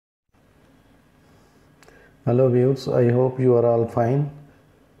Hello viewers, I hope you are all fine.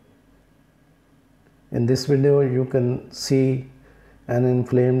 In this video you can see an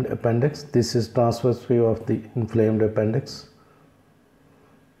inflamed appendix. This is transverse view of the inflamed appendix.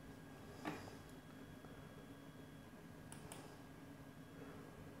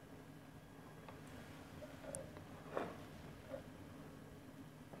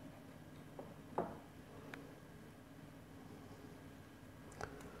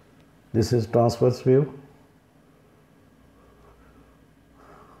 This is transverse view.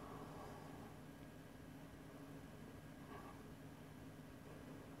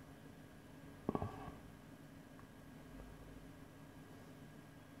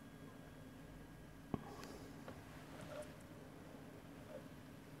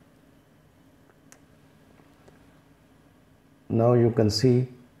 Now you can see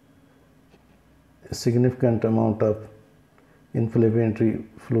a significant amount of inflammatory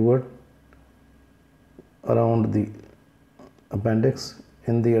fluid around the appendix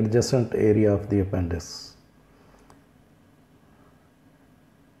in the adjacent area of the appendix.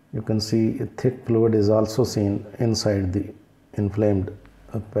 You can see a thick fluid is also seen inside the inflamed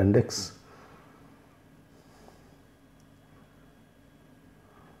appendix.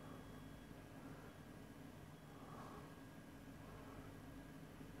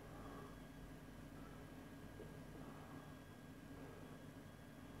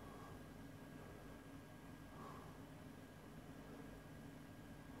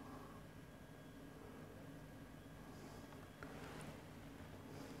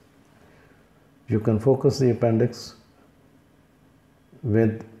 You can focus the appendix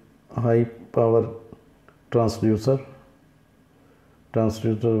with high power transducer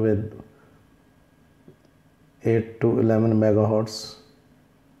with 8 to 11 megahertz.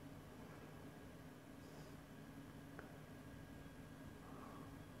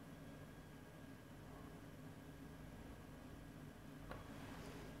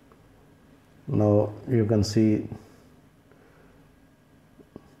 Now you can see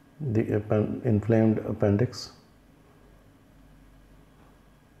the inflamed appendix.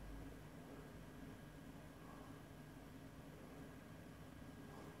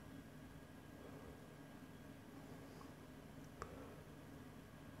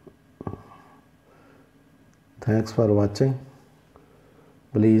 Thanks for watching.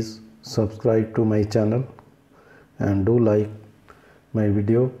 Please subscribe to my channel and do like my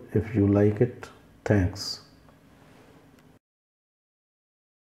video if you like it. Thanks.